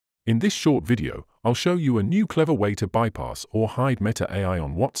In this short video, I'll show you a new clever way to bypass or hide Meta AI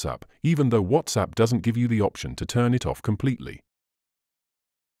on WhatsApp, even though WhatsApp doesn't give you the option to turn it off completely.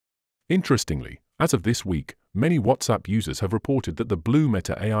 Interestingly, as of this week, many WhatsApp users have reported that the blue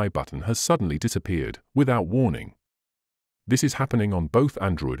Meta AI button has suddenly disappeared, without warning. This is happening on both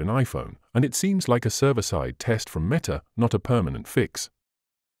Android and iPhone, and it seems like a server-side test from Meta, not a permanent fix.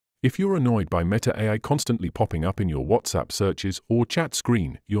 If you're annoyed by Meta AI constantly popping up in your WhatsApp searches or chat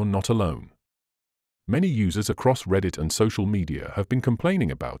screen, you're not alone. Many users across Reddit and social media have been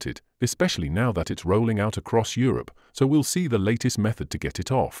complaining about it, especially now that it's rolling out across Europe, so we'll see the latest method to get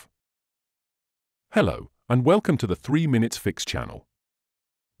it off. Hello, and welcome to the 3 Minutes Fix channel.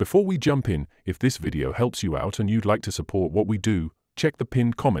 Before we jump in, if this video helps you out and you'd like to support what we do, check the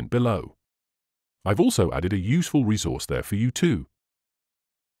pinned comment below. I've also added a useful resource there for you too.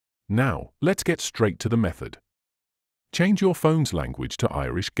 Now, let's get straight to the method. Change your phone's language to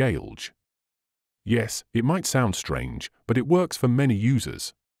Irish Gaelic. Yes, it might sound strange, but it works for many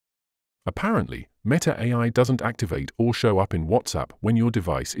users. Apparently, Meta AI doesn't activate or show up in WhatsApp when your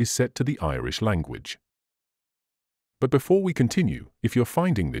device is set to the Irish language. But before we continue, if you're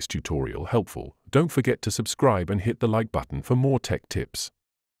finding this tutorial helpful, don't forget to subscribe and hit the like button for more tech tips.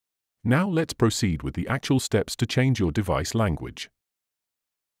 Now let's proceed with the actual steps to change your device language.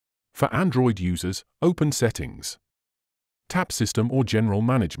 For Android users, open Settings. Tap System or General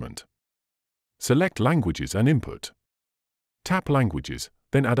Management. Select Languages and Input. Tap Languages,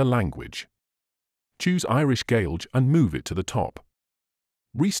 then add a language. Choose Irish Gaelic and move it to the top.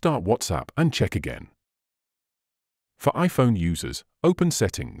 Restart WhatsApp and check again. For iPhone users, open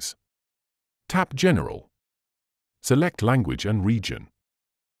Settings. Tap General. Select Language and Region.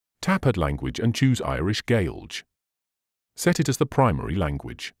 Tap Add Language and choose Irish Gaelic. Set it as the primary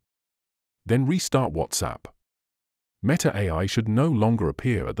language. Then restart WhatsApp. Meta AI should no longer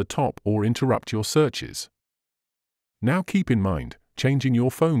appear at the top or interrupt your searches. Now keep in mind, changing your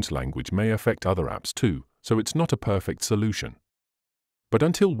phone's language may affect other apps too, so it's not a perfect solution. But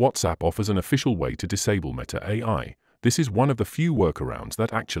until WhatsApp offers an official way to disable Meta AI, this is one of the few workarounds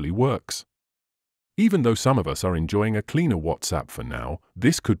that actually works. Even though some of us are enjoying a cleaner WhatsApp for now,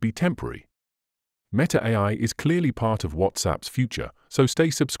 this could be temporary. Meta AI is clearly part of WhatsApp's future, so stay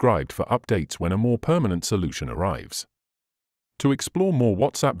subscribed for updates when a more permanent solution arrives. To explore more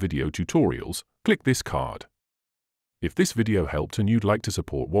WhatsApp video tutorials, click this card. If this video helped and you'd like to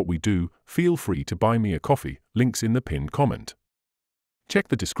support what we do, feel free to buy me a coffee, links in the pinned comment. Check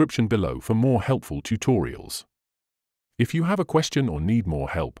the description below for more helpful tutorials. If you have a question or need more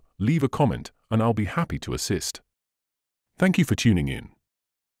help, leave a comment, and I'll be happy to assist. Thank you for tuning in.